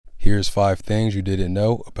Here's 5 things you didn't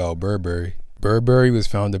know about Burberry. Burberry was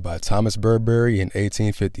founded by Thomas Burberry in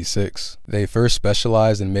 1856. They first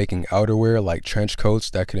specialized in making outerwear like trench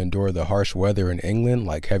coats that could endure the harsh weather in England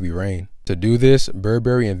like heavy rain. To do this,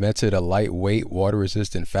 Burberry invented a lightweight,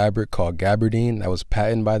 water-resistant fabric called gabardine that was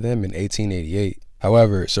patented by them in 1888.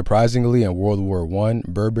 However, surprisingly, in World War I,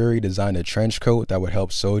 Burberry designed a trench coat that would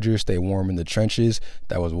help soldiers stay warm in the trenches,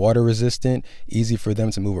 that was water-resistant, easy for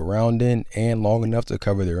them to move around in, and long enough to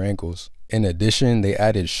cover their ankles. In addition, they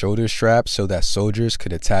added shoulder straps so that soldiers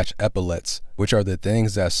could attach epaulets, which are the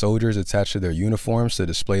things that soldiers attach to their uniforms to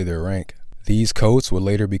display their rank. These coats would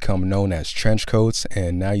later become known as trench coats,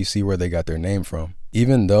 and now you see where they got their name from.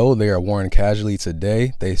 Even though they are worn casually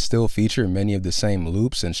today, they still feature many of the same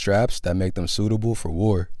loops and straps that make them suitable for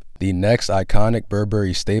war. The next iconic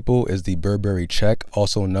Burberry staple is the Burberry check,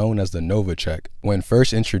 also known as the Nova check. When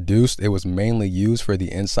first introduced, it was mainly used for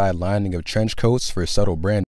the inside lining of trench coats for subtle branding.